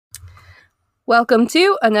Welcome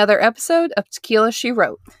to another episode of Tequila She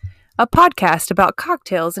Wrote, a podcast about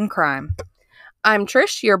cocktails and crime. I'm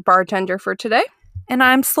Trish, your bartender for today. And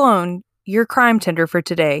I'm Sloan, your crime tender for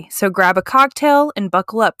today. So grab a cocktail and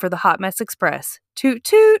buckle up for the Hot Mess Express. Toot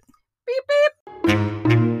toot! Beep beep!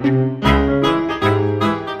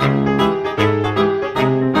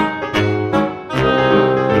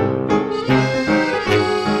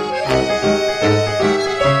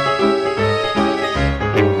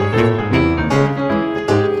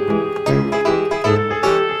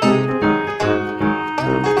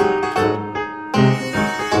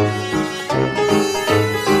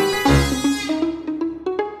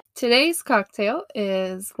 Today's cocktail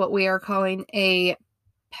is what we are calling a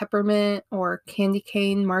peppermint or candy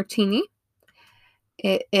cane martini.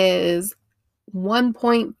 It is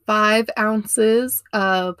 1.5 ounces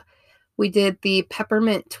of, we did the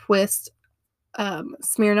peppermint twist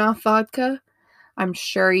Smirnoff vodka. I'm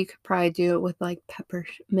sure you could probably do it with like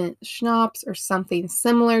peppermint schnapps or something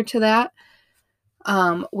similar to that.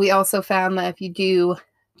 We also found that if you do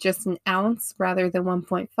just an ounce rather than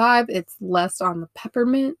 1.5, it's less on the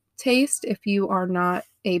peppermint taste if you are not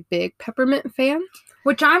a big peppermint fan.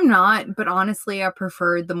 Which I'm not, but honestly, I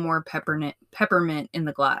prefer the more peppermint in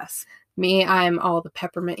the glass. Me, I'm all the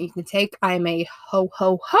peppermint you can take. I'm a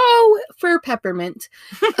ho for peppermint.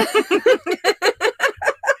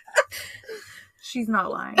 She's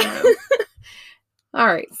not lying. No. All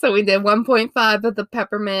right, so we did 1.5 of the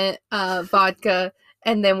peppermint vodka,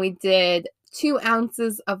 and then we did 2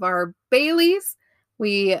 ounces of our Baileys.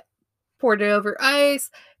 We poured it over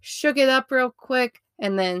ice, shook it up real quick,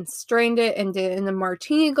 and then strained it and did it in a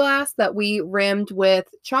martini glass that we rimmed with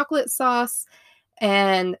chocolate sauce.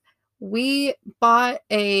 And we bought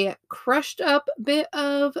a crushed up bit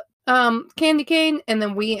of candy cane, and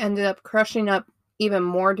then we ended up crushing up even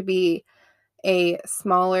more to be a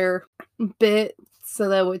smaller bit so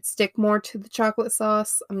that it would stick more to the chocolate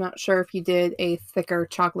sauce. I'm not sure if you did a thicker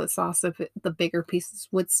chocolate sauce if the bigger pieces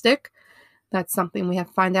would stick. That's something we have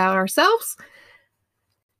to find out ourselves.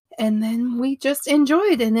 And then we just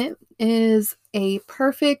enjoyed, and it is a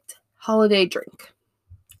perfect holiday drink.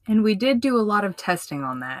 And we did do a lot of testing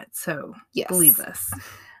on that, so yes. Believe us.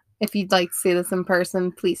 If you'd like to see this in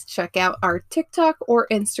person, please check out our TikTok or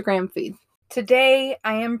Instagram feed. Today,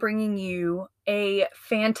 I am bringing you a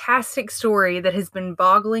fantastic story that has been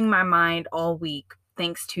boggling my mind all week,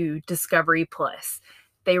 thanks to Discovery Plus.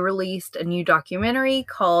 They released a new documentary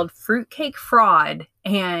called Fruitcake Fraud,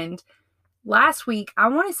 and last week, I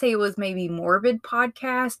want to say it was maybe Morbid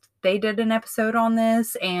Podcast, they did an episode on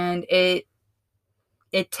this, and it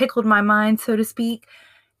tickled my mind, so to speak.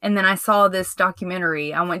 And then I saw this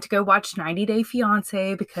documentary. I went to go watch 90 Day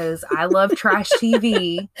Fiancé because I love trash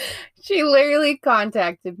TV. She literally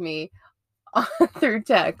contacted me through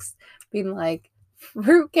text, being like,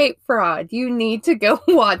 Fruitcake Fraud, you need to go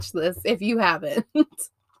watch this if you haven't.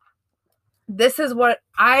 This is what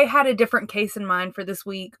I had a different case in mind for this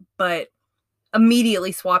week, but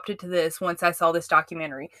immediately swapped it to this once I saw this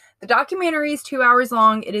documentary. The documentary is 2 hours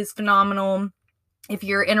long. It is phenomenal. If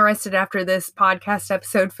you're interested after this podcast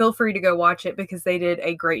episode, feel free to go watch it because they did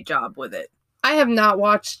a great job with it. I have not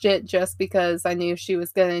watched it just because I knew she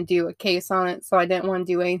was going to do a case on it, so I didn't want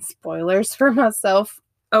to do any spoilers for myself.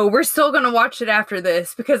 Oh, we're still going to watch it after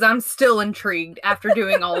this because I'm still intrigued after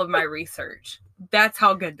doing all of my research. That's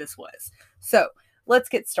how good this was. So, let's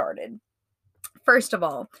get started. First of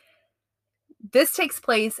all, this takes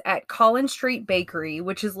place at Collins Street Bakery,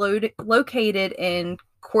 which is located in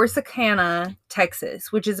Corsicana,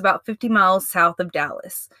 Texas, which is about 50 miles south of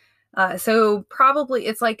Dallas. So probably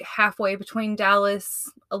it's like halfway between Dallas,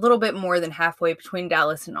 a little bit more than halfway between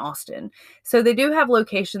Dallas and Austin. So they do have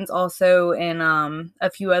locations also in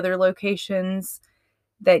a few other locations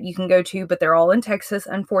that you can go to, but they're all in Texas,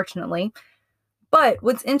 unfortunately. But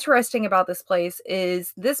what's interesting about this place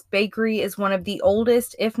is this bakery is one of the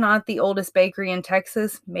oldest, if not the oldest bakery in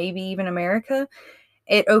Texas, maybe even America.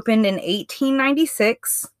 It opened in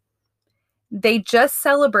 1896. They just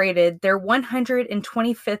celebrated their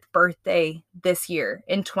 125th birthday this year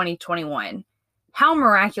in 2021. How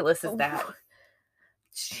miraculous is that?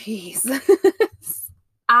 Jeez.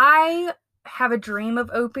 I have a dream of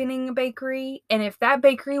opening a bakery, and if that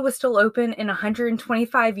bakery was still open in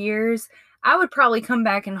 125 years, I would probably come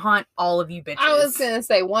back and haunt all of you bitches. I was going to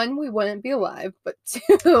say, 1, we wouldn't be alive, but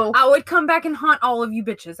 2... I would come back and haunt all of you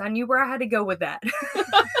bitches. I knew where I had to go with that.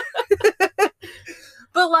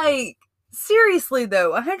 But, like, seriously,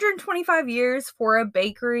 though, 125 years for a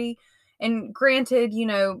bakery, and granted, you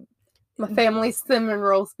know... My family's cinnamon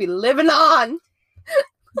rolls be living on!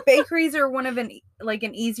 Bakeries are one of an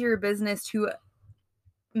easier business to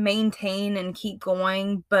maintain and keep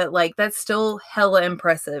going, but like that's still hella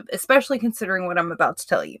impressive, especially considering what I'm about to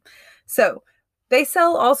tell you. So they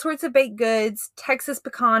sell all sorts of baked goods, Texas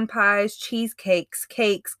pecan pies, cheesecakes,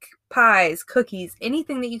 cakes, pies, cookies,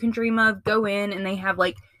 anything that you can dream of. Go in and they have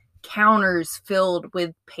like counters filled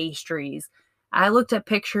with pastries. I looked at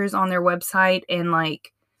pictures on their website and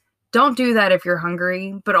like, don't do that if you're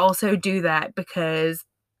hungry, but also do that because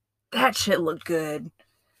that shit looked good.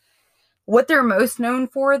 What they're most known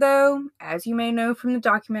for, though, as you may know from the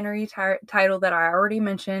documentary title that I already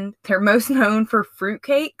mentioned, they're most known for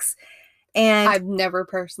fruitcakes. And I've never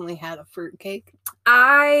personally had a fruitcake.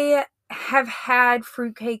 I have had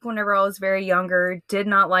fruitcake whenever I was very younger. Did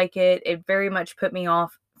not like it. It very much put me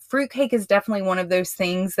off. Fruitcake is definitely one of those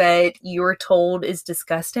things that you're told is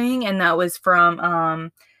disgusting. And that was from,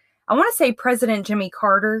 I want to say President Jimmy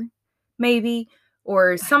Carter, maybe.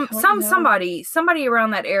 Or somebody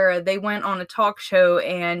around that era. They went on a talk show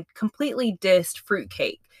and completely dissed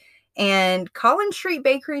fruitcake. And Collins Street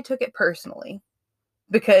Bakery took it personally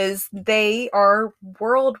because they are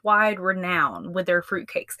worldwide renowned with their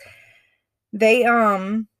fruitcakes. They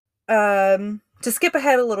to skip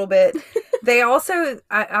ahead a little bit, they also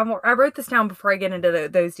I wrote this down before I get into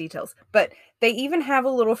those details, but they even have a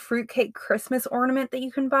little fruitcake Christmas ornament that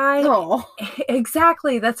you can buy. Oh,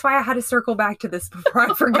 exactly. That's why I had to circle back to this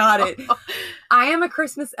before I forgot it. I am a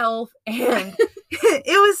Christmas elf, and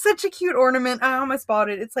it was such a cute ornament. I almost bought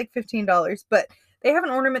it. It's like $15, but they have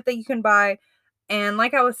an ornament that you can buy. And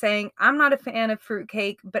like I was saying, I'm not a fan of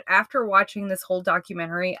fruitcake, but after watching this whole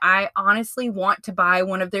documentary, I honestly want to buy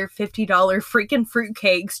one of their $50 freaking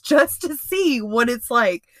fruitcakes just to see what it's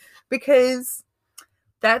like, because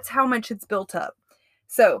that's how much it's built up.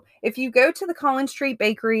 So if you go to the Collins Street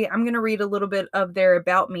Bakery, I'm going to read a little bit of their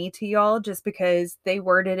about me to y'all just because they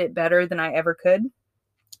worded it better than I ever could.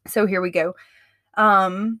 So here we go.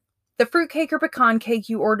 The fruitcake or pecan cake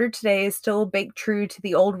you ordered today is still baked true to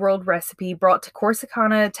the old world recipe brought to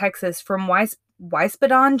Corsicana, Texas from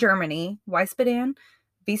Wiesbaden, Germany. Wiesbaden?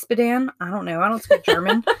 I don't know. I don't speak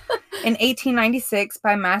German. In 1896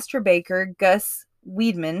 by master baker Gus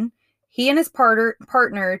Wiedemann. He and his partner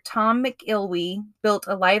Tom McIlwee built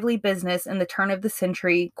a lively business in the turn of the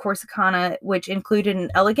century, Corsicana, which included an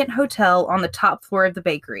elegant hotel on the top floor of the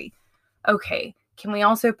bakery. Okay. Can we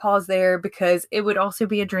also pause there because it would also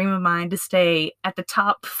be a dream of mine to stay at the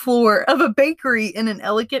top floor of a bakery in an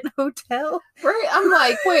elegant hotel? Right? I'm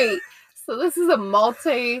like, wait, so this is a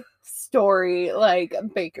multi-story, like,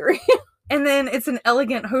 bakery. And then it's an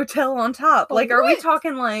elegant hotel on top. Like, are we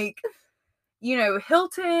talking like, you know,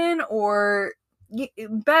 Hilton or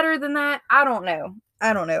better than that? I don't know.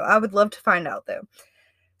 I would love to find out, though.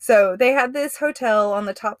 So they had this hotel on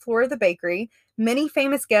the top floor of the bakery. Many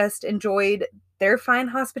famous guests enjoyed their fine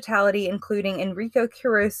hospitality, including Enrico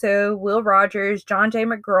Caruso, Will Rogers, John J.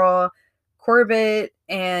 McGraw, Corbett,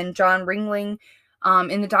 and John Ringling.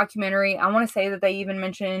 In the documentary, I want to say that they even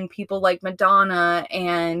mentioned people like Madonna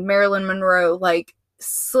and Marilyn Monroe, like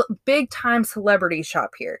big-time celebrities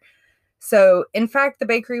shop here. So, in fact, the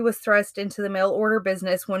bakery was thrust into the mail-order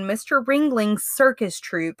business when Mr. Ringling's circus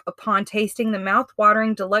troupe, upon tasting the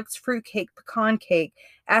mouth-watering deluxe fruitcake pecan cake,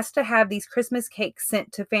 asked to have these Christmas cakes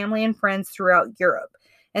sent to family and friends throughout Europe.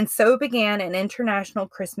 And so began an international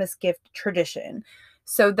Christmas gift tradition.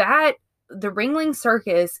 So that, the Ringling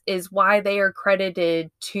Circus is why they are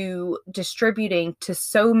credited to distributing to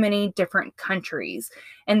so many different countries.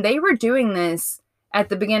 And they were doing this at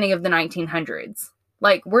the beginning of the 1900s.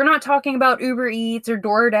 Like, we're not talking about Uber Eats or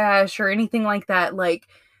DoorDash or anything like that. Like,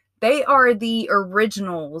 they are the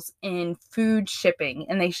originals in food shipping,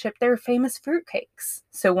 and they ship their famous fruitcakes.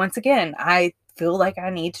 So once again, I feel like I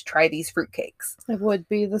need to try these fruitcakes. It would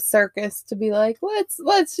be the circus to be like,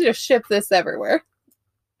 let's just ship this everywhere.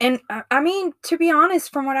 And I mean, to be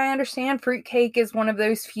honest, from what I understand, fruitcake is one of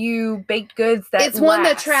those few baked goods that it's one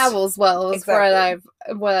that travels well, is exactly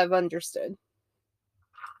what I've understood.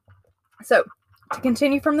 So, to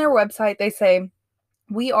continue from their website, they say,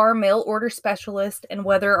 we are mail order specialists, and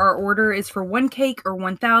whether our order is for 1 cake or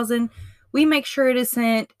 1,000, we make sure it is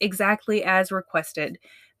sent exactly as requested.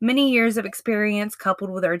 Many years of experience, coupled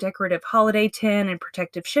with our decorative holiday tin and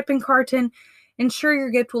protective shipping carton, ensure your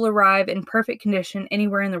gift will arrive in perfect condition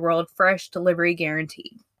anywhere in the world, fresh delivery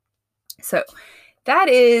guaranteed. So, that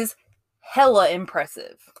is hella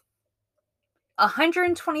impressive.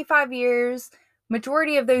 125 years.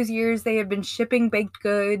 Majority of those years, they have been shipping baked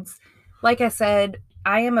goods. Like I said,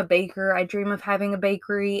 I am a baker. I dream of having a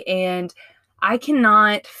bakery, and I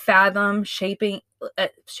cannot fathom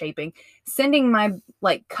sending my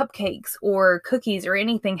like cupcakes or cookies or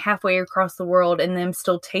anything halfway across the world and them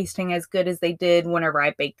still tasting as good as they did whenever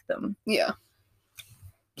I baked them. Yeah.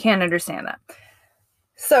 Can't understand that.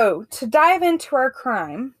 So, to dive into our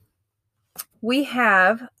crime, we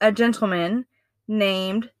have a gentleman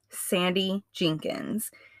named Sandy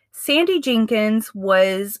Jenkins. Sandy Jenkins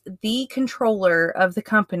was the controller of the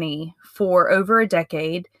company for over a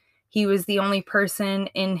decade. He was the only person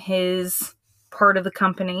in his part of the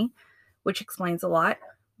company, which explains a lot.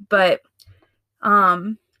 But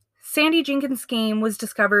Sandy Jenkins' scheme was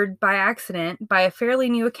discovered by accident by a fairly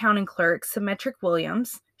new accounting clerk, Symmetric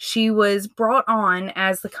Williams. She was brought on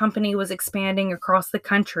as the company was expanding across the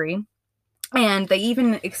country. And they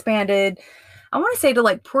even expanded, I want to say, to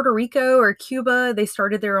like Puerto Rico or Cuba. They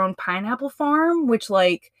started their own pineapple farm, which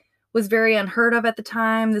like was very unheard of at the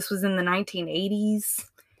time. This was in the 1980s,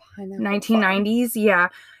 1990s. Farm. Yeah.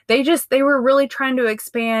 They were really trying to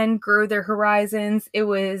expand, grow their horizons.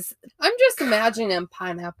 I'm just imagining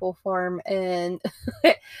pineapple farm and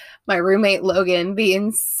my roommate Logan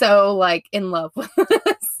being so like in love with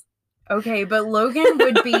us. Okay, but Logan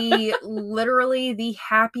would be literally the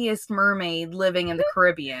happiest mermaid living in the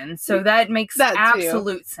Caribbean. So that makes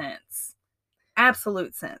absolute sense.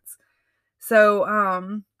 Absolute sense.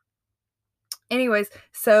 So, anyways,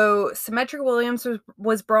 so Symmetric Williams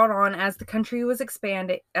was brought on as the company was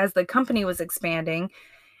expanding,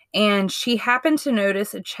 and she happened to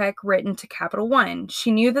notice a check written to Capital One.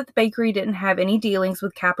 She knew that the bakery didn't have any dealings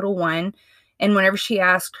with Capital One. And whenever she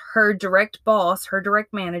asked her direct boss, her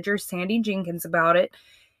direct manager, Sandy Jenkins, about it,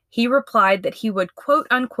 he replied that he would, quote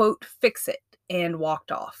unquote, fix it, and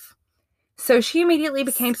walked off. So she immediately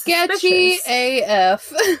became sketchy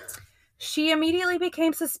suspicious. AF. She immediately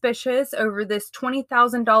became suspicious over this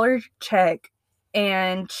 $20,000 check,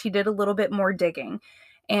 and she did a little bit more digging.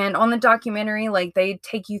 And on the documentary, like, they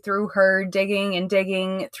take you through her digging and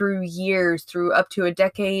digging through years, through up to a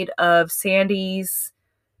decade of Sandy's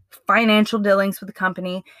financial dealings with the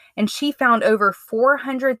company, and she found over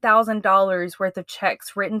 $400,000 worth of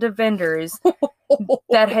checks written to vendors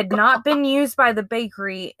that had not been used by the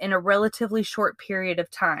bakery in a relatively short period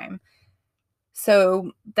of time.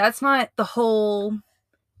 So that's not the whole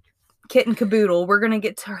kit and caboodle. We're going to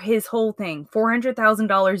get to his whole thing.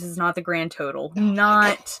 $400,000 is not the grand total.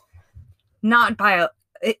 Not by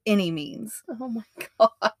any means. Oh my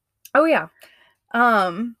God. Oh yeah.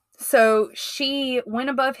 So she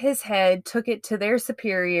went above his head, took it to their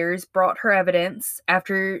superiors, brought her evidence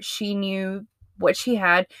after she knew what she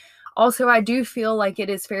had. Also, I do feel like it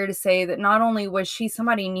is fair to say that not only was she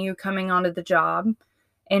somebody new coming onto the job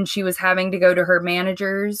and she was having to go to her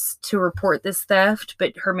managers to report this theft,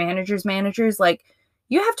 but her managers, like,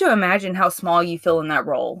 you have to imagine how small you feel in that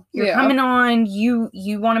role. You're coming on, you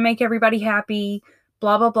want to make everybody happy,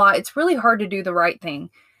 blah, blah, blah. It's really hard to do the right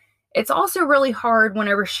thing. It's also really hard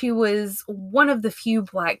whenever she was one of the few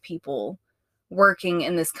Black people working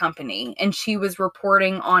in this company, and she was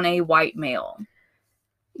reporting on a white male.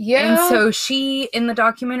 Yeah. And so she, in the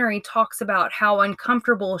documentary, talks about how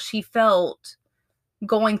uncomfortable she felt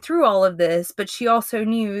going through all of this, but she also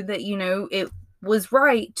knew that, you know, it was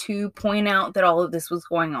right to point out that all of this was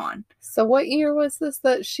going on. So what year was this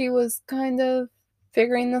that she was kind of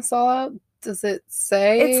figuring this all out? Does it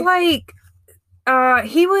say? It's like...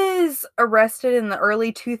 he was arrested in the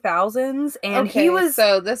early 2000s, and okay, he was...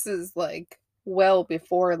 So this is, like, well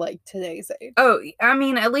before, like, today's age. Oh, I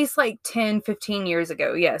mean, at least, like, 10, 15 years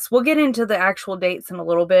ago, yes. We'll get into the actual dates in a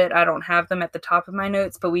little bit. I don't have them at the top of my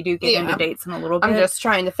notes, but we do get into dates in a little bit. I'm just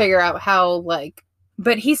trying to figure out how, like...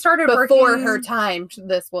 But he started before her time,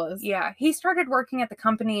 this was. Yeah, he started working at the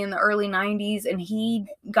company in the early 90s, and he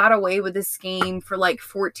got away with this scheme for, like,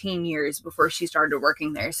 14 years before she started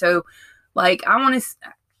working there. So... Like, I want to,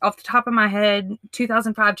 off the top of my head,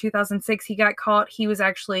 2005, 2006, he got caught. He was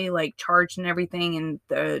actually, like, charged and everything in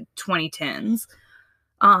the 2010s.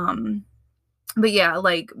 But yeah,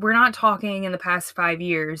 like, we're not talking in the past 5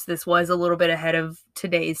 years. This was a little bit ahead of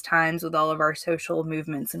today's times with all of our social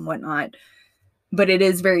movements and whatnot. But it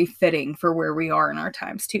is very fitting for where we are in our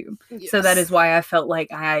times, too. Yes. So that is why I felt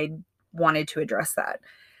like I wanted to address that.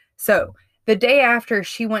 So, the day after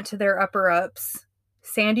she went to their upper-ups,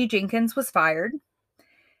 Sandy Jenkins was fired,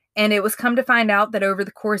 and it was come to find out that over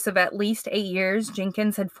the course of at least 8 years,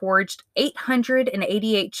 Jenkins had forged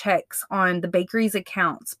 888 checks on the bakery's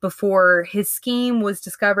accounts before his scheme was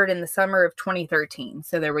discovered in the summer of 2013.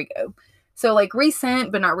 So there we go. So, like,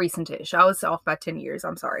 recent, but not recent-ish. I was off by 10 years.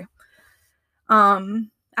 I'm sorry. I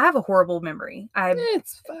have a horrible memory.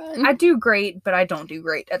 It's fun. I do great, but I don't do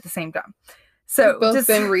great at the same time. So We've both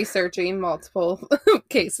been researching multiple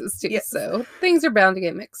cases too, yes. So things are bound to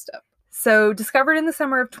get mixed up. So discovered in the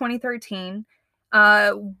summer of 2013.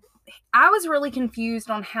 I was really confused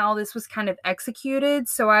on how this was kind of executed,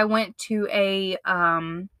 so I went to a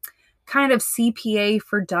kind of CPA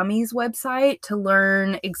for Dummies website to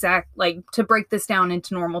learn to break this down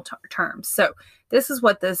into normal terms. So this is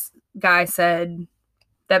what this guy said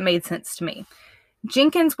that made sense to me.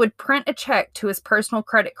 Jenkins would print a check to his personal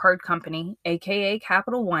credit card company, aka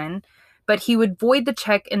Capital One, but he would void the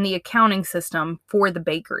check in the accounting system for the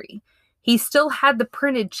bakery. He still had the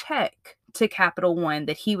printed check to Capital One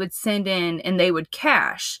that he would send in and they would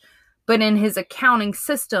cash, but in his accounting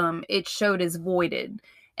system, it showed as voided.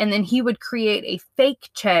 And then he would create a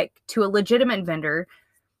fake check to a legitimate vendor.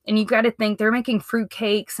 And you got to think they're making fruit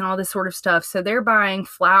cakes and all this sort of stuff. So they're buying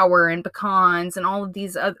flour and pecans and all of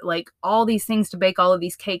these all these things to bake all of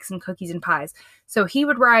these cakes and cookies and pies. So he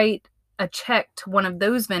would write a check to one of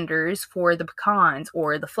those vendors for the pecans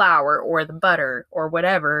or the flour or the butter or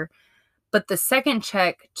whatever. But the second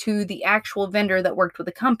check to the actual vendor that worked with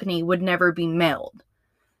the company would never be mailed.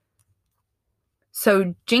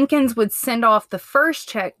 So Jenkins would send off the first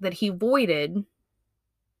check that he voided,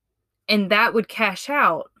 and that would cash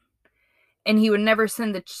out. And he would never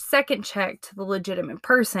send the second check to the legitimate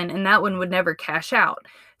person, and that one would never cash out.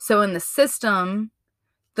 So in the system,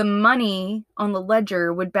 the money on the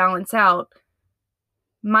ledger would balance out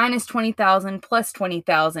minus 20,000 plus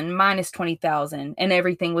 20,000 minus 20,000, and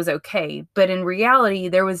everything was okay. But in reality,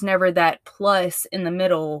 there was never that plus in the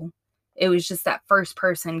middle. It was just that first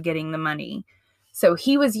person getting the money. So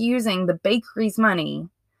he was using the bakery's money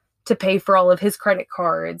to pay for all of his credit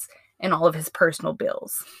cards and all of his personal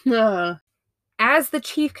bills. As the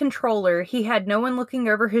chief controller, he had no one looking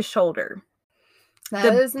over his shoulder.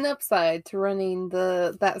 That is an upside to running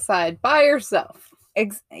that side by yourself.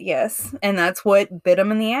 Yes, and that's what bit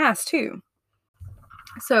him in the ass, too.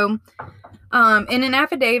 So, in an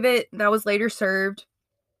affidavit that was later served,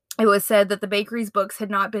 it was said that the bakery's books had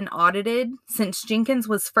not been audited since Jenkins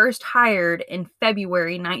was first hired in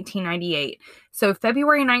February 1998. So,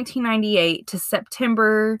 February 1998 to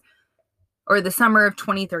September or the summer of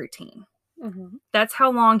 2013. Mm-hmm. That's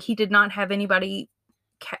how long he did not have anybody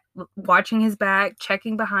watching his back,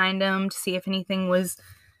 checking behind him to see if anything was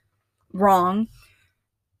wrong.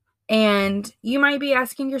 And you might be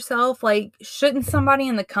asking yourself, shouldn't somebody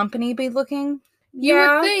in the company be looking? You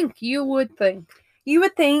would think. You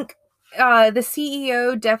would think. The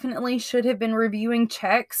CEO definitely should have been reviewing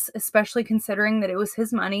checks, especially considering that it was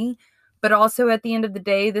his money. But also at the end of the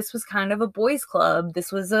day, this was kind of a boys' club.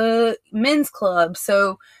 This was a men's club.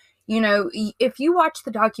 So, if you watch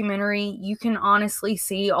the documentary, you can honestly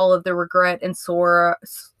see all of the regret and sorrow.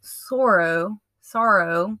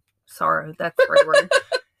 That's the right word.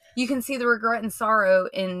 You can see the regret and sorrow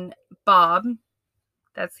in Bob.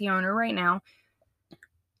 That's the owner right now.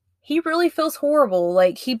 He really feels horrible.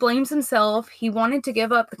 He blames himself. He wanted to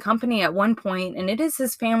give up the company at one point, and it is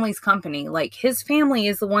his family's company. His family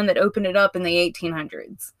is the one that opened it up in the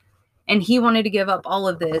 1800s. And he wanted to give up all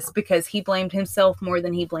of this because he blamed himself more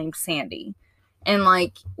than he blamed Sandy. And,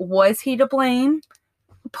 was he to blame?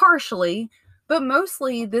 Partially. But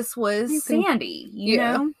mostly this was Sandy, you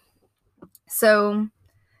know? So,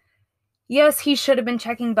 yes, he should have been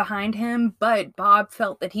checking behind him, but Bob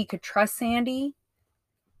felt that he could trust Sandy.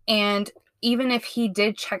 And even if he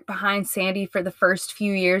did check behind Sandy for the first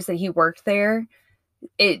few years that he worked there,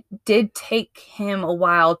 it did take him a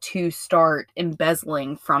while to start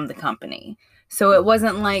embezzling from the company. So it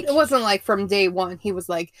wasn't like from day one he was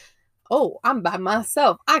like, oh, I'm by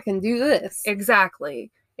myself, I can do this. Exactly.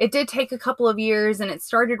 It did take a couple of years, and it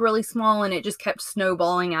started really small, and it just kept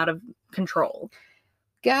snowballing out of control.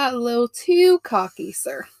 Got a little too cocky,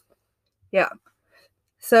 sir. Yeah.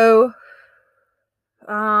 So,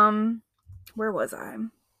 where was I?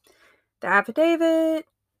 The affidavit.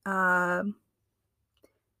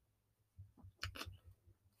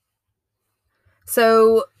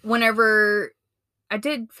 So whenever I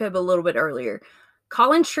did fib a little bit earlier,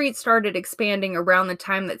 Collins Street started expanding around the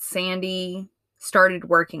time that Sandy started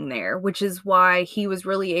working there, which is why he was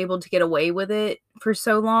really able to get away with it for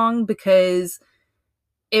so long, because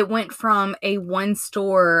it went from a one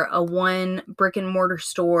brick and mortar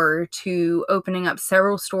store to opening up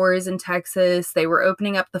several stores in Texas. They were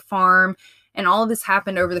opening up the farm, and all of this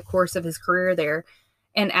happened over the course of his career there.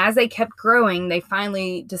 And as they kept growing, they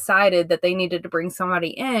finally decided that they needed to bring somebody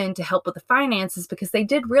in to help with the finances, because they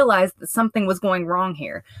did realize that something was going wrong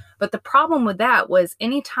here. But the problem with that was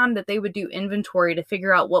anytime that they would do inventory to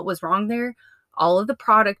figure out what was wrong there, all of the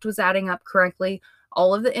product was adding up correctly.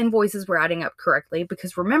 All of the invoices were adding up correctly,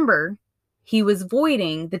 because remember, he was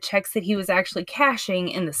voiding the checks that he was actually cashing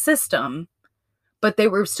in the system, but they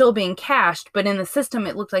were still being cashed. But in the system,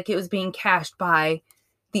 it looked like it was being cashed by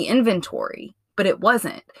the inventory, but it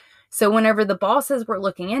wasn't. So whenever the bosses were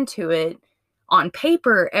looking into it, on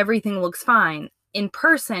paper, everything looks fine. In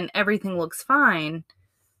person, everything looks fine.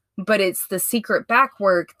 But it's the secret back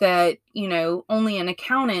work that, only an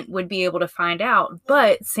accountant would be able to find out.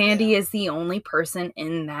 But Sandy is the only person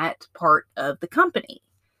in that part of the company.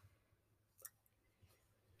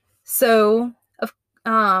 So,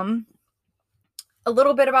 a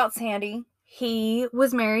little bit about Sandy. He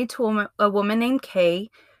was married to a woman named Kay.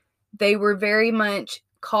 They were very much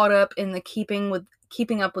caught up in the keeping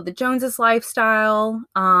up with the Joneses lifestyle.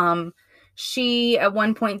 She at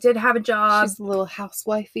one point did have a job. She's a little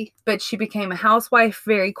housewifey. But she became a housewife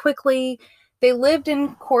very quickly. They lived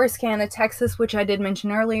in Corsicana, Texas, which I did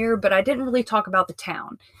mention earlier, but I didn't really talk about the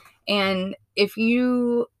town. And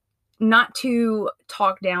not to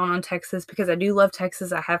talk down on Texas, because I do love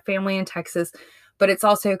Texas. I have family in Texas, but it's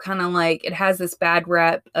also kind of like it has this bad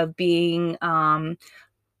rep of being,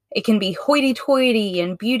 it can be hoity-toity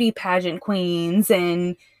and beauty pageant queens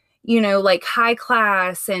and, like high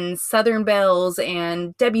class and Southern belles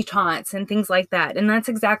and debutantes and things like that. And that's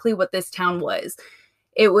exactly what this town was.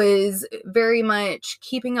 It was very much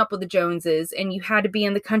keeping up with the Joneses, and you had to be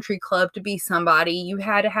in the country club to be somebody. You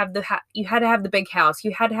had to have the big house.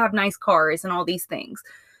 You had to have nice cars and all these things.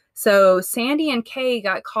 So Sandy and Kay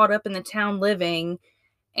got caught up in the town living,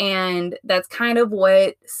 and that's kind of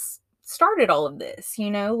what started all of this.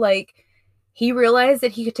 Like he realized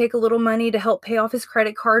that he could take a little money to help pay off his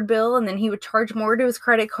credit card bill, and then he would charge more to his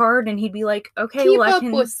credit card, and he'd be like, okay, keep up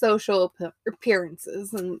with social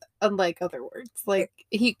appearances, and unlike other words, like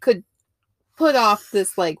he could put off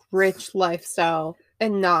this like rich lifestyle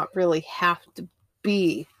and not really have to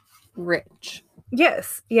be rich.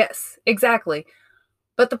 Yes, exactly.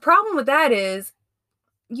 But the problem with that is,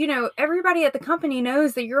 everybody at the company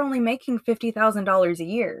knows that you're only making $50,000 a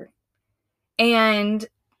year. And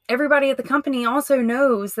everybody at the company also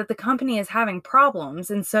knows that the company is having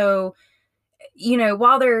problems. And so,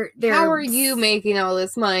 while they're how are you making all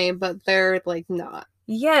this money, but they're like not?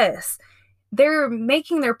 Yes. They're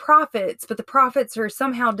making their profits, but the profits are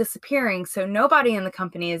somehow disappearing. So nobody in the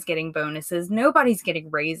company is getting bonuses. Nobody's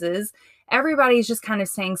getting raises. Everybody's just kind of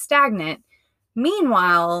staying stagnant.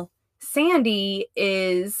 Meanwhile, Sandy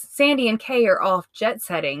and Kay are off jet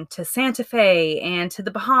setting to Santa Fe and to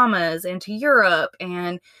the Bahamas and to Europe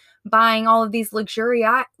and buying all of these luxury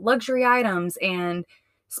items and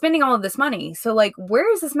spending all of this money. So like,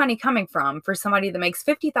 where is this money coming from for somebody that makes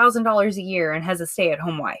 $50,000 a year and has a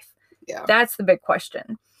stay-at-home wife? Yeah. That's the big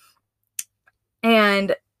question.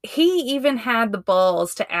 And he even had the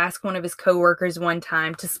balls to ask one of his coworkers one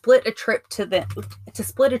time to split a trip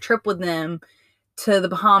with them to the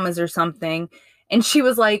Bahamas or something. And she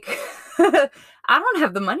was like, I don't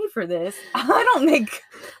have the money for this. I don't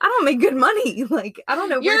make good money. Like, I don't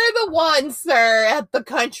know. You're the one, sir, at the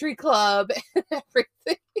country club and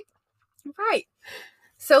everything. Right.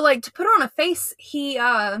 So like, to put on a face, he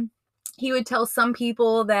would tell some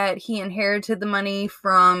people that he inherited the money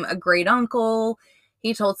from a great uncle.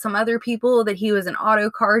 He told some other people that he was an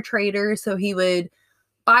auto car trader, so he would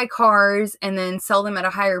buy cars and then sell them at a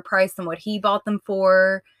higher price than what he bought them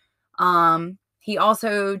for. He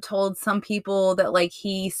also told some people that like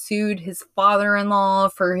he sued his father-in-law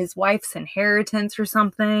for his wife's inheritance or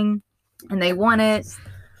something, and they won it.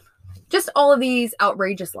 Just all of these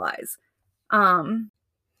outrageous lies.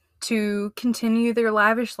 To continue their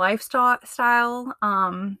lavish lifestyle,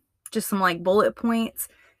 just some like bullet points.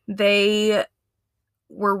 They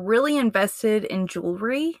were really invested in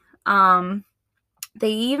jewelry. They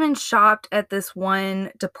even shopped at this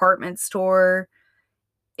one department store.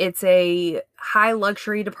 It's a high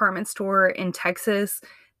luxury department store in Texas.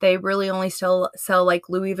 They really only sell like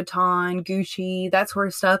Louis Vuitton, Gucci, that sort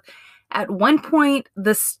of stuff. At one point,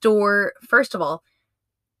 the store, first of all,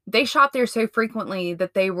 they shopped there so frequently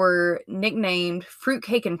that they were nicknamed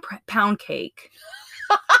Fruitcake and Pound Cake.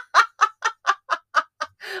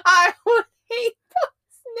 I would hate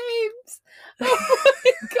those names. Oh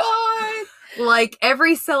my god. Like,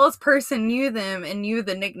 every salesperson knew them and knew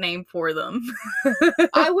the nickname for them.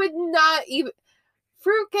 I would not even...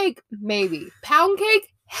 Fruitcake, maybe. Pound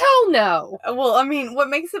cake? Hell no. Well, I mean, what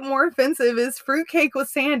makes it more offensive is Fruitcake with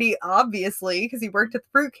Sandy, obviously, because he worked at the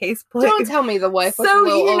fruitcake place. Don't tell me the wife was a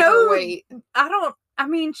little overweight.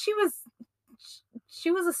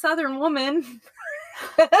 She was a Southern woman.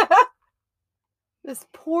 This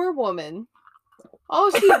poor woman.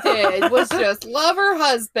 All she did was just love her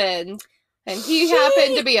husband. And he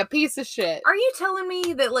happened to be a piece of shit. Are you telling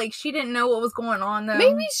me that, like, she didn't know what was going on, though?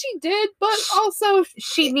 Maybe she did, but also...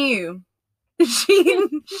 She knew. She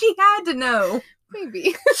had to know. Maybe.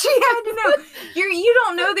 She had to know. You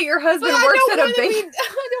don't know that your husband works at a bakery.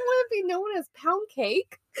 I don't want to be known as Pound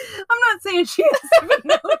Cake. I'm not saying she has to be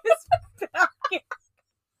known as Pound Cake.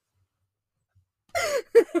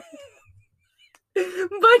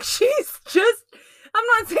 But she's just... I'm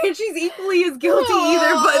not saying she's equally as guilty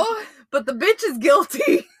either, but the bitch is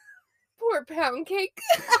guilty. Poor Pound Cake.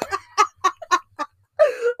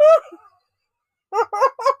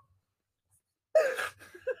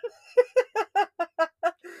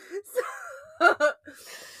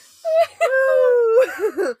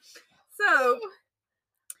 So,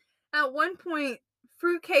 at one point,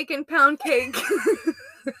 Fruitcake and Pound Cake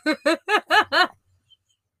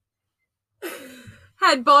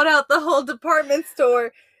had bought out the whole department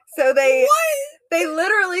store. So they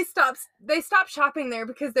literally stopped shopping there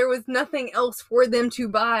because there was nothing else for them to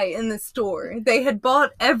buy in the store. They had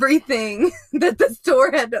bought everything that the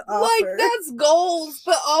store had to offer. Like, that's goals,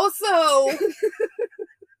 but also...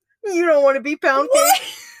 You don't want to be Pound Cake?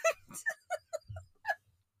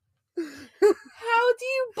 How do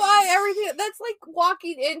you buy everything? That's like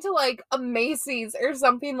walking into like a Macy's or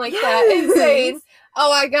something like that and saying,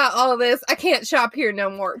 oh, I got all this. I can't shop here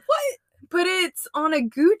no more. What? But it's on a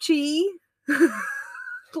Gucci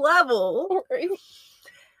level.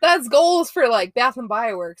 That's goals for like Bath and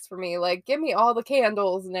Body Works for me. Like, give me all the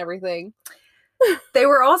candles and everything. They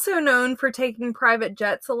were also known for taking private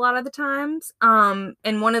jets a lot of the times.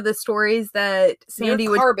 And one of the stories that Sandy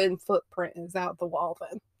Your carbon footprint is out the wall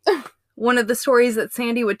then. One of the stories that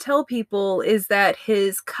Sandy would tell people is that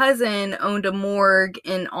his cousin owned a morgue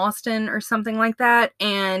in Austin or something like that.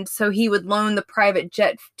 And so he would loan the private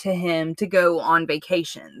jet to him to go on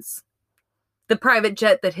vacations. The private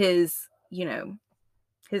jet that his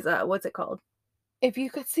what's it called? If you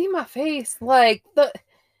could see my face, like,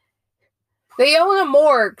 they own a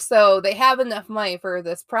morgue, so they have enough money for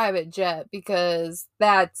this private jet because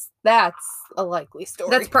that's a likely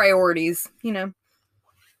story. That's priorities,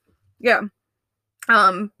 Yeah.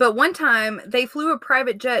 But one time they flew a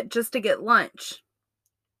private jet just to get lunch.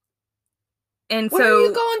 And Where are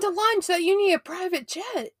you going to lunch that you need a private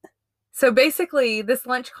jet? So basically this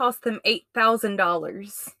lunch cost them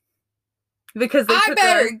 $8,000. Because I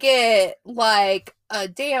better get like a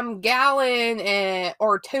damn gallon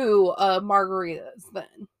or two of margaritas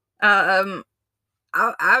then.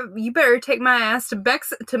 You better take my ass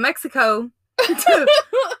to Mexico to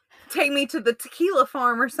take me to the tequila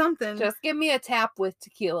farm or something. Just give me a tap with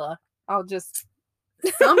tequila. I'll just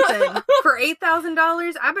something for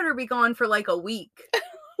 $8,000. I better be gone for like a week.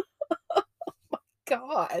 Oh my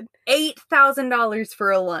God, $8,000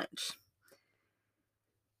 for a lunch.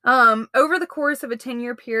 Over the course of a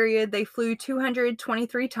 10-year period, they flew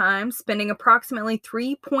 223 times, spending approximately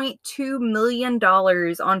 $3.2 million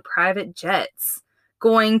on private jets,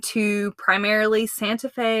 going to primarily Santa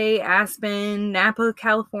Fe, Aspen, Napa,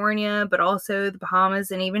 California, but also the Bahamas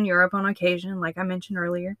and even Europe on occasion, like I mentioned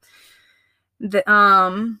earlier.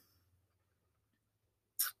 I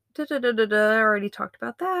already talked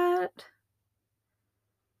about that.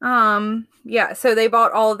 So they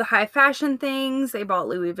bought all of the high fashion things. They bought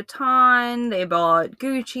Louis Vuitton. They bought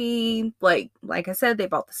Gucci. Like I said, they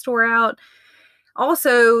bought the store out.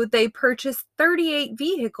 Also, they purchased 38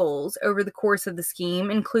 vehicles over the course of the scheme,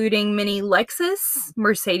 including many Lexus,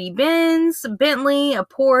 Mercedes-Benz, Bentley, a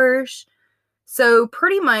Porsche. So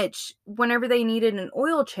pretty much whenever they needed an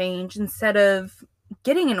oil change, instead of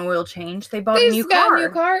getting an oil change, they bought a new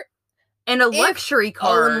car. And a luxury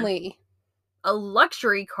car. Only. A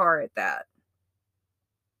luxury car at that.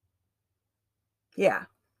 Yeah.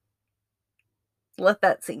 Let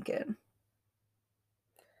that sink in.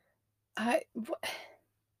 I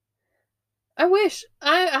wish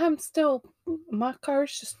I'm still, my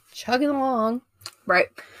car's just chugging along. Right.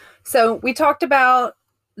 So we talked about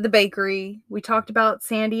the bakery. We talked about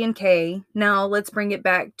Sandy and Kay. Now let's bring it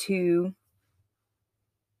back to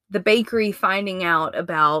the bakery finding out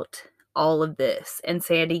about all of this and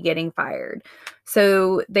Sandy getting fired.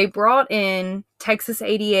 So they brought in Texas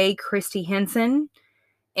ADA Christy Henson,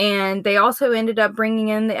 and they also ended up bringing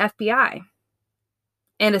in the FBI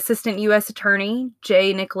and Assistant U.S. Attorney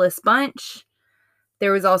J. Nicholas Bunch.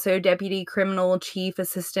 There was also Deputy Criminal Chief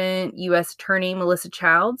Assistant U.S. Attorney Melissa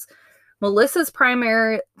Childs. Melissa's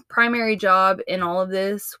primary job in all of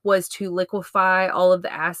this was to liquefy all of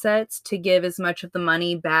the assets to give as much of the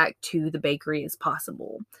money back to the bakery as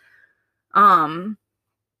possible.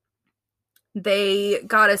 They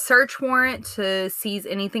got a search warrant to seize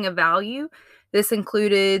anything of value. This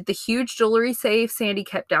included the huge jewelry safe Sandy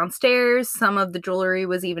kept downstairs. Some of the jewelry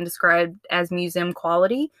was even described as museum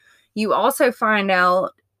quality. You also find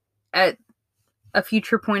out at a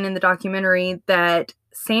future point in the documentary that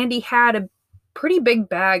Sandy had a pretty big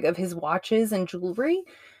bag of his watches and jewelry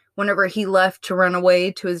whenever he left to run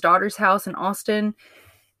away to his daughter's house in Austin.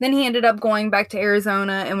 Then he ended up going back to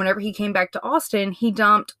Arizona, and whenever he came back to Austin, he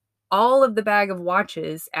dumped all of the bag of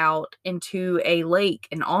watches out into a lake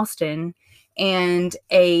in Austin, and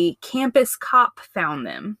a campus cop found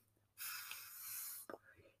them.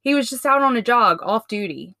 He was just out on a jog, off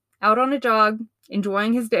duty, out on a jog,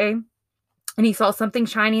 enjoying his day, and he saw something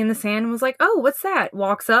shiny in the sand and was like, oh, what's that?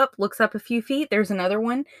 Walks up, looks up a few feet, there's another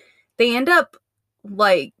one. They end up,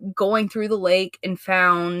 like, going through the lake and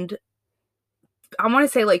found, I want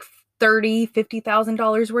to say, like,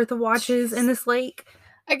 $50,000 worth of watches in this lake.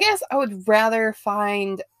 I guess I would rather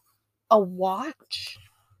find a watch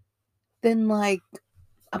than, like,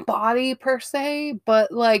 a body per se,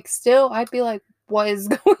 but, like, still, I'd be like, what is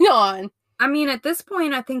going on? I mean, at this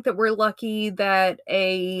point, I think that we're lucky that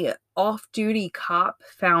a off-duty cop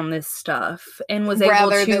found this stuff and was able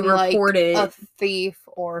to report it. A thief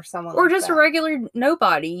or someone or like just that. A regular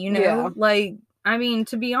nobody, you know? Yeah. Like, I mean,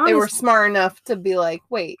 to be honest, they were smart enough to be like,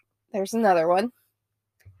 wait, there's another one.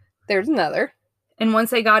 There's another. And once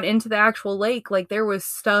they got into the actual lake, like, there was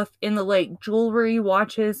stuff in the lake, jewelry,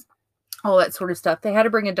 watches, all that sort of stuff. They had to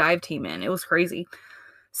bring a dive team in. It was crazy.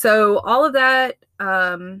 So all of that,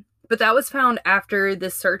 but that was found after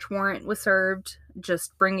this search warrant was served,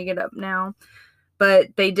 just bringing it up now.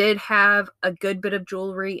 But they did have a good bit of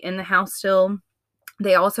jewelry in the house still.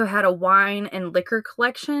 They also had a wine and liquor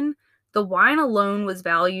collection. The wine alone was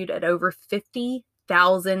valued at over $50,000.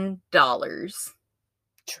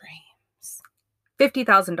 Dreams.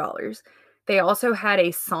 $50,000. They also had a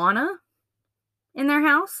sauna in their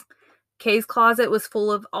house. Kay's closet was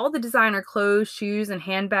full of all the designer clothes, shoes, and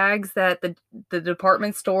handbags that the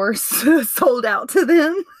department stores sold out to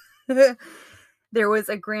them. There was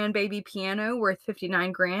a grandbaby piano worth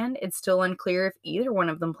 $59,000. It's still unclear if either one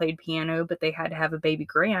of them played piano, but they had to have a baby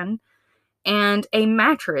grand. And a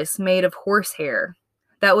mattress made of horsehair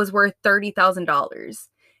that was worth $30,000.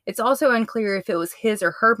 It's also unclear if it was his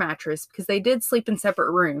or her mattress because they did sleep in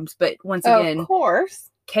separate rooms. But once again, of course,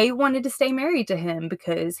 Kay wanted to stay married to him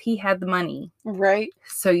because he had the money. Right.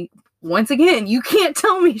 So once again, you can't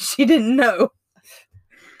tell me she didn't know.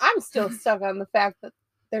 I'm still stuck on the fact that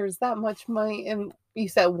there's that much money in, you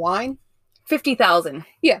said wine? 50,000.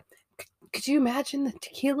 Yeah. Could you imagine the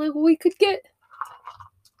tequila we could get?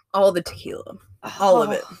 All the tequila. All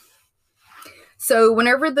of it. So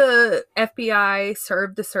whenever the FBI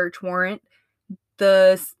served the search warrant,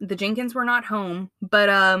 the Jenkins were not home, but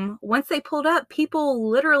once they pulled up, people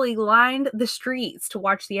literally lined the streets to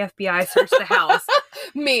watch the FBI search the house.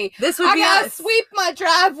 Me. This would be I gotta us. sweep my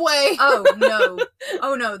driveway.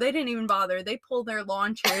 Oh no, they didn't even bother. They pulled their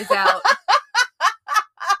lawn chairs out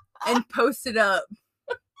and posted up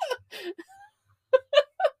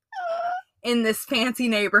in this fancy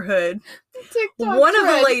neighborhood. One of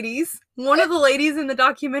the ladies in the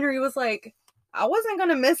documentary was like, I wasn't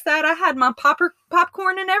gonna miss that. I had my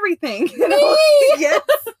popcorn and everything. Me? Yes.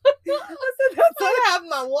 I have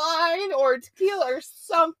my wine or tequila or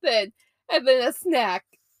something, and then a snack.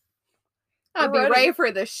 I'll be ready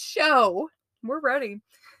for the show. We're ready.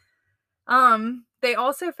 They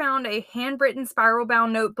also found a handwritten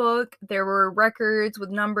spiral-bound notebook. There were records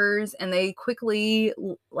with numbers, and they quickly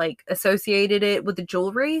associated it with the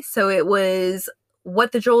jewelry. So it was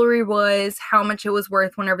what the jewelry was, how much it was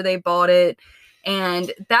worth whenever they bought it.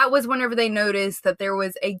 And that was whenever they noticed that there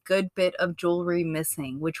was a good bit of jewelry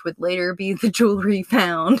missing, which would later be the jewelry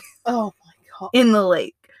found in the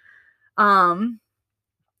lake.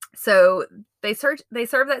 So they serve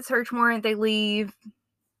that search warrant, they leave,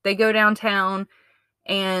 they go downtown,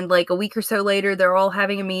 and like a week or so later, they're all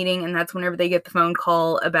having a meeting, and that's whenever they get the phone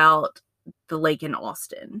call about the lake in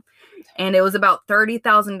Austin. And it was about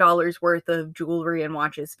 $30,000 worth of jewelry and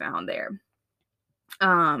watches found there.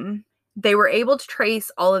 They were able to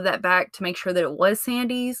trace all of that back to make sure that it was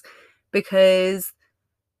Sandy's, because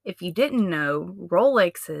if you didn't know,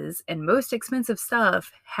 Rolexes and most expensive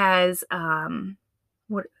stuff has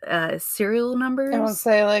serial numbers. I would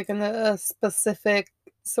say like a specific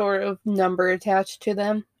sort of number attached to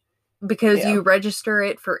them, because you register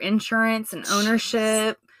it for insurance and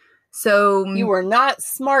ownership. So you were not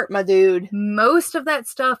smart, my dude. Most of that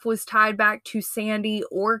stuff was tied back to Sandy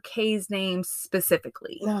or Kay's name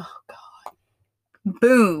specifically. Oh God!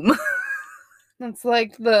 Boom. That's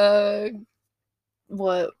like the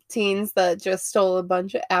teens that just stole a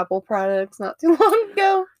bunch of Apple products not too long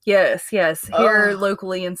ago? Yes. Here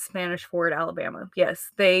locally in Spanish Fort, Alabama.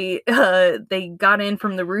 Yes, they got in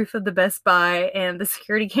from the roof of the Best Buy, and the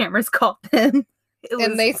security cameras caught them.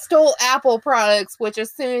 And they stole Apple products, which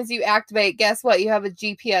as soon as you activate, guess what? You have a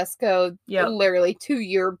GPS code literally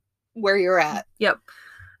to where you're at. Yep.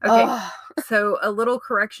 Okay. So a little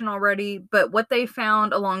correction already, but what they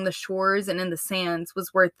found along the shores and in the sands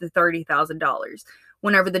was worth the $30,000.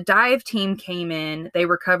 Whenever the dive team came in, they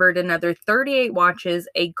recovered another 38 watches,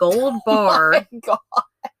 a gold bar. Oh my God.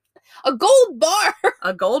 A gold bar!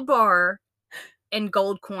 A gold bar and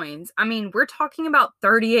gold coins. I mean, we're talking about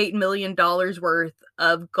 $38 million worth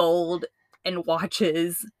of gold and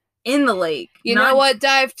watches in the lake. You know what,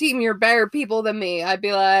 dive team? You're better people than me. I'd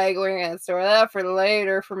be like, we're going to store that for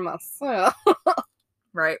later for myself.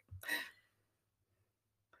 Right.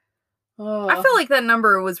 I feel like that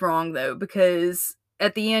number was wrong, though, because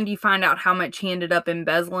at the end you find out how much he ended up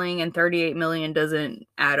embezzling, and 38 million doesn't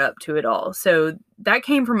add up to it all. So that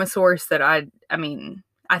came from a source that I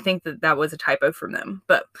think that was a typo from them,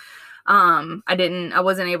 but I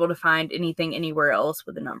wasn't able to find anything anywhere else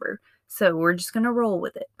with a number. So we're just going to roll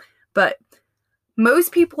with it. But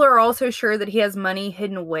most people are also sure that he has money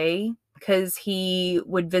hidden away because he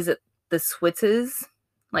would visit the Switzes,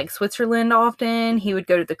 like Switzerland often. He would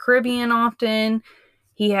go to the Caribbean often.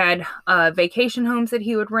 He had vacation homes that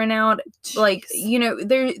he would rent out. Jeez. Like,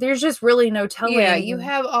 there's just really no telling. Yeah, you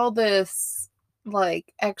have all this,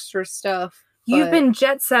 like, extra stuff. You've been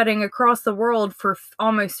jet setting across the world for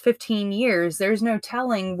almost 15 years. There's no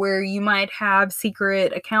telling where you might have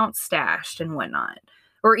secret accounts stashed and whatnot.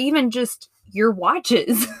 Or even just your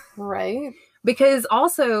watches. Right. Because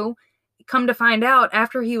also, come to find out,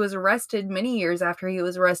 after he was arrested, many years after he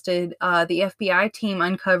was arrested, the FBI team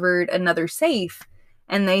uncovered another safe.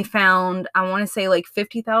 And they found, I want to say, like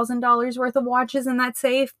 $50,000 worth of watches in that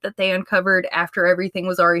safe that they uncovered after everything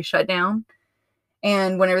was already shut down.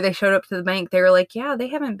 And whenever they showed up to the bank, they were like, yeah, they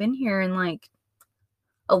haven't been here in like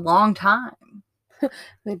a long time.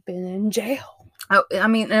 They've been in jail. Oh, I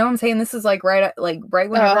mean, you know what I'm saying? This is like right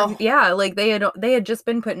whenever, yeah, like they had just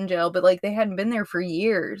been put in jail, but like they hadn't been there for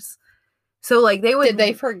years. So like did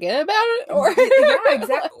they forget about it? Or yeah,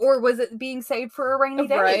 exactly. Or was it being saved for a rainy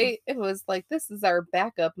day? Right. It was like, this is our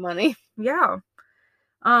backup money. Yeah.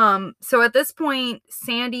 So at this point,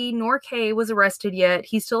 Sandy nor Kay was arrested yet.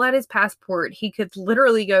 He still had his passport. He could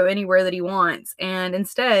literally go anywhere that he wants. And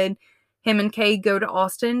instead, him and Kay go to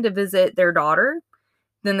Austin to visit their daughter.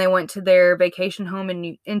 Then they went to their vacation home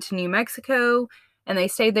into New Mexico, and they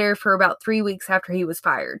stayed there for about 3 weeks after he was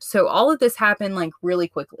fired. So all of this happened like really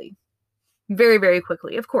quickly. Very, very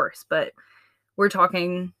quickly, of course, but we're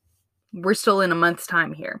still in a month's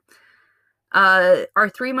time here.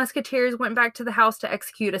 Our three musketeers went back to the house to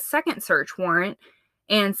execute a second search warrant,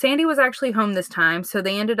 and Sandy was actually home this time, so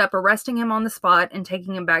they ended up arresting him on the spot and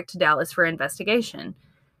taking him back to Dallas for investigation.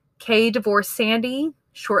 Kay divorced Sandy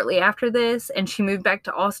shortly after this, and she moved back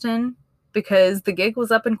to Austin because the gig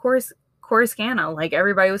was up in Corsicana. Like,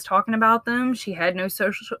 everybody was talking about them. She had no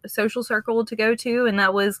social circle to go to, and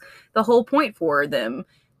that was the whole point for them.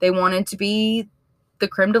 They wanted to be the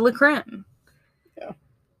creme de la creme. Yeah.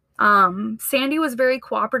 Sandy was very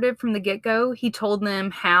cooperative from the get-go. He told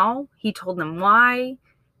them how. He told them why.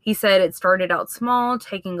 He said it started out small,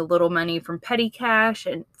 taking a little money from petty cash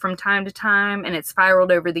and from time to time, and it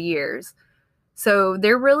spiraled over the years. So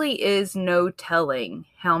there really is no telling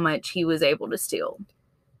how much he was able to steal.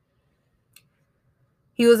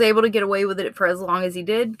 He was able to get away with it for as long as he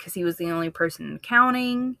did because he was the only person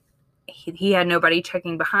counting. He had nobody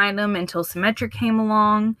checking behind him until Symmetric came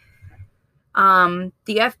along. The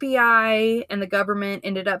FBI and the government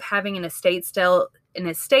ended up having an estate sale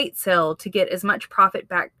to get as much profit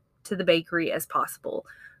back to the bakery as possible.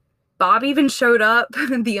 Bob even showed up,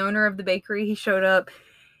 the owner of the bakery. He showed up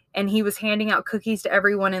and he was handing out cookies to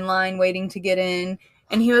everyone in line waiting to get in.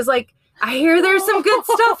 And he was like, I hear there's some good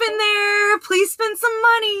stuff in there. Please spend some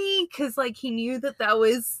money. Because, like, he knew that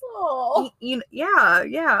was...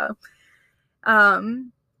 Yeah.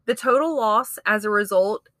 The total loss as a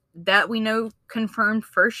result that we know confirmed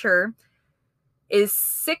for sure is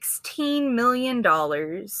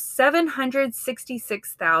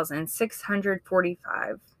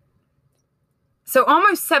 $16,766,645. So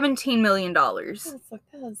almost $17 million. It's like,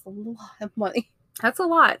 that is a lot of money. That's a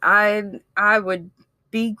lot. I would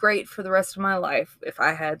be great for the rest of my life if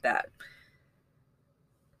I had that.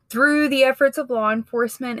 Through the efforts of law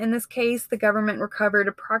enforcement in this case, the government recovered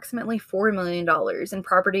approximately $4 million in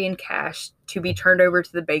property and cash to be turned over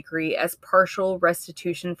to the bakery as partial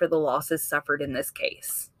restitution for the losses suffered in this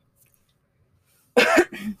case.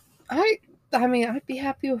 I mean, I'd be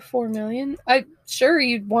happy with $4 million. I'm sure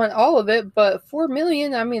you'd want all of it, but $4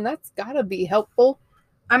 million, I mean, that's gotta be helpful.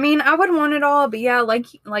 I mean, I would want it all, but yeah, like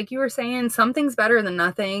you were saying, something's better than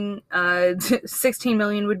nothing. 16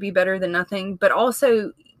 million would be better than nothing, but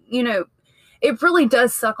also, it really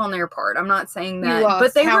does suck on their part. I'm not saying that, You lost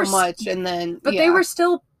but they how were much, and then they were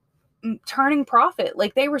still turning profit.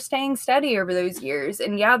 Like, they were staying steady over those years,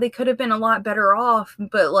 and yeah, they could have been a lot better off,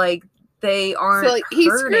 but like, they aren't. So like, he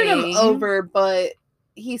screwed him hurting. over, but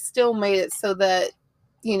he still made it so that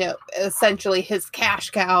essentially his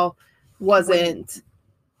cash cow wasn't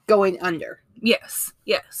going under. Yes.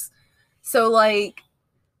 So like,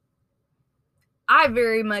 I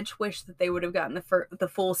very much wish that they would have gotten the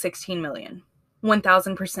full 16 million,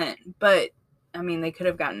 1000%. But I mean, they could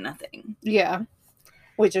have gotten nothing. Yeah,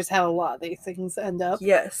 which is how a lot of these things end up.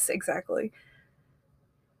 Yes, exactly.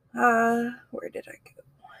 Where did I go?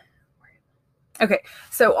 Okay,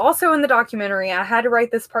 so also in the documentary, I had to write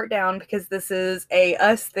this part down because this is a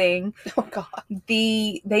us thing. Oh God.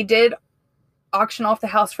 They did auction off the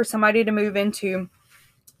house for somebody to move into.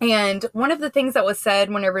 And one of the things that was said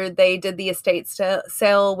whenever they did the estate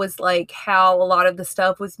sale was like how a lot of the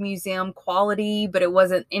stuff was museum quality, but it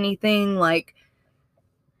wasn't anything like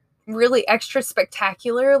really extra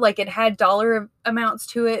spectacular. Like, it had dollar amounts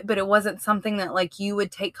to it, but it wasn't something that like you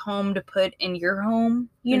would take home to put in your home,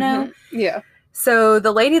 you know? Yeah. So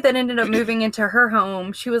the lady that ended up moving into her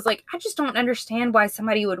home, she was like, I just don't understand why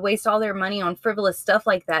somebody would waste all their money on frivolous stuff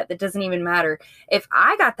like that doesn't even matter. If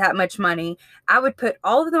I got that much money, I would put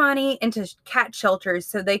all of the money into cat shelters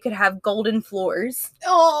so they could have golden floors.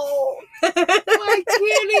 Oh, my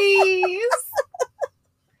kitties.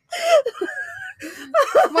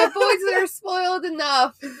 My boys are spoiled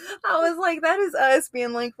enough. I was like, that is us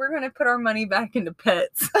being like, we're going to put our money back into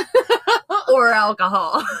pets or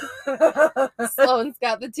alcohol. Sloan's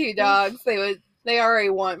got the 2 dogs. They already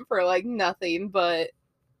want for like nothing, but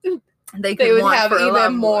they would have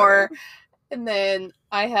even more. And then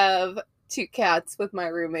I have 2 cats with my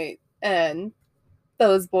roommate, and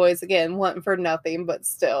those boys again want for nothing, but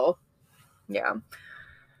still. Yeah.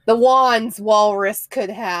 The wands Walrus could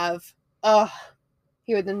have.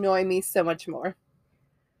 He would annoy me so much more.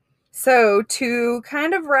 So to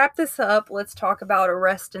kind of wrap this up, let's talk about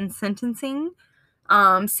arrest and sentencing.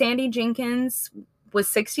 Sandy Jenkins was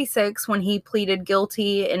 66 when he pleaded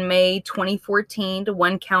guilty in May 2014 to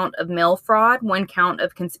 1 count of mail fraud, 1 count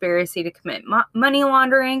of conspiracy to commit money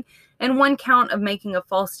laundering, and 1 count of making a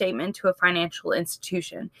false statement to a financial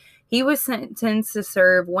institution. He was sentenced to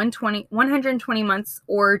serve 120 months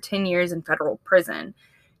or 10 years in federal prison.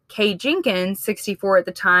 Kay Jenkins, 64 at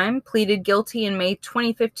the time, pleaded guilty in May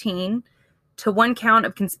 2015 to 1 count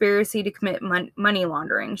of conspiracy to commit money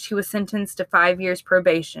laundering. She was sentenced to 5 years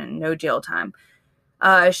probation, no jail time.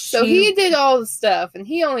 So he did all the stuff, and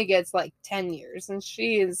he only gets like 10 years, and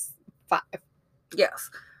she is 5. Yes.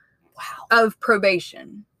 Wow. Of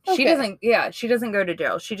probation. Okay. She doesn't go to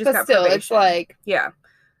jail. She just got still, probation. It's like... Yeah.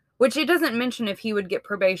 Which it doesn't mention if he would get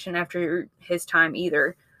probation after his time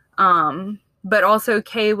either. But also,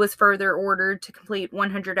 Kay was further ordered to complete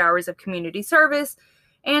 100 hours of community service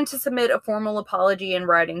and to submit a formal apology in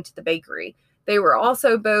writing to the bakery. They were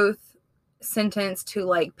also both sentenced to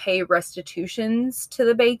like pay restitutions to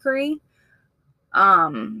the bakery.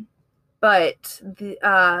 But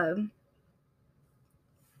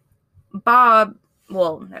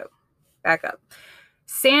back up.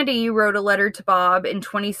 Sandy wrote a letter to Bob in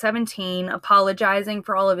 2017 apologizing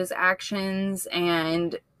for all of his actions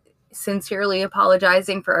and sincerely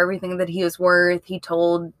apologizing for everything that he was worth. He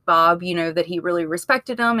told Bob, that he really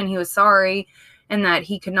respected him and he was sorry and that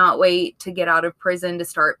he could not wait to get out of prison to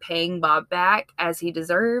start paying Bob back as he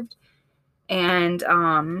deserved. And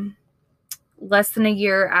less than a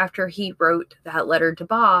year after he wrote that letter to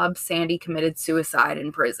Bob, Sandy committed suicide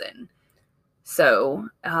in prison. So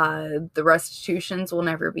the restitutions will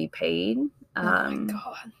never be paid. Oh my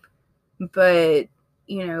God. But,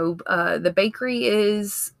 the bakery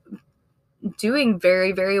is doing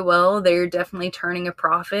very, very well. They're definitely turning a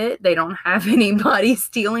profit. They don't have anybody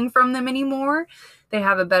stealing from them anymore. They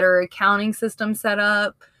have a better accounting system set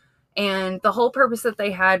up. And the whole purpose that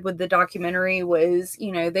they had with the documentary was,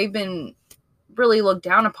 they've been really looked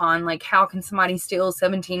down upon. Like, how can somebody steal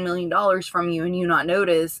 $17 million from you and you not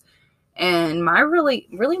notice? And my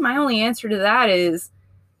only answer to that is,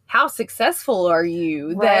 how successful are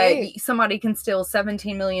you that somebody can steal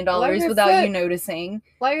 $17 million without you noticing?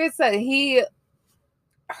 Like I said, he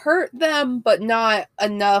hurt them, but not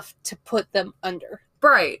enough to put them under.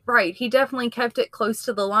 Right. He definitely kept it close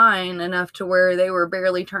to the line enough to where they were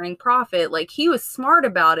barely turning profit. Like, he was smart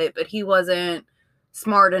about it, but he wasn't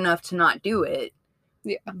smart enough to not do it.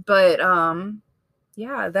 Yeah. But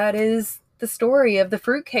yeah, that is the story of the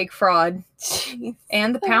fruitcake fraud. Jeez.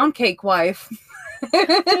 And the pound cake wife.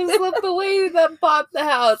 I just love the lady that bought the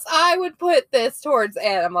house. I would put this towards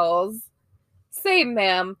animals. Same,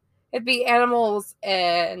 ma'am. It'd be animals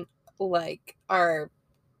and like our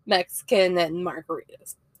Mexican and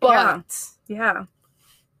margaritas. But yeah.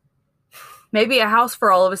 Maybe a house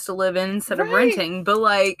for all of us to live in instead of renting. But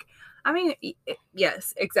like, I mean,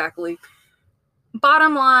 yes, exactly.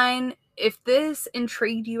 Bottom line, if this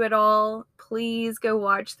intrigued you at all, please go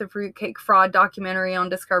watch the fruitcake fraud documentary on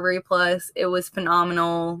Discovery Plus. It was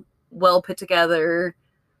phenomenal, well put together,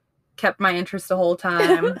 kept my interest the whole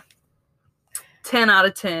time. 10 out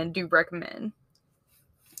of 10, do recommend.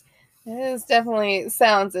 It definitely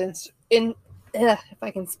sounds if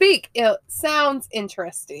I can speak, it sounds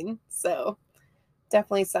interesting. So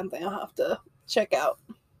definitely something I'll have to check out.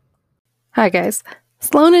 Hi guys.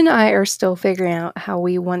 Sloan and I are still figuring out how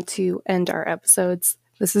we want to end our episodes.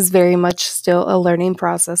 This is very much still a learning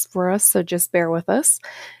process for us, so just bear with us.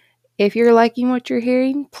 If you're liking what you're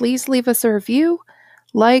hearing, please leave us a review,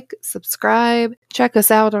 like, subscribe, check us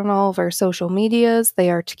out on all of our social medias. They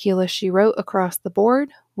are Tequila She Wrote across the board.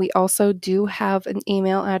 We also do have an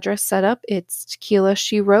email address set up. It's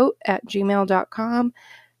tequilashewrote@gmail.com.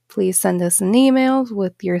 Please send us an email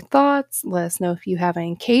with your thoughts. Let us know if you have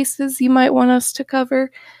any cases you might want us to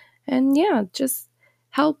cover. And yeah, just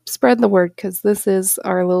help spread the word because this is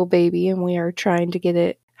our little baby and we are trying to get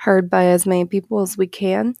it heard by as many people as we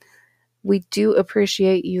can. We do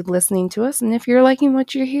appreciate you listening to us. And if you're liking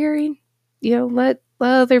what you're hearing, let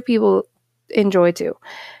other people enjoy too.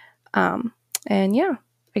 And yeah,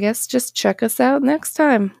 I guess just check us out next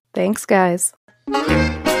time. Thanks, guys.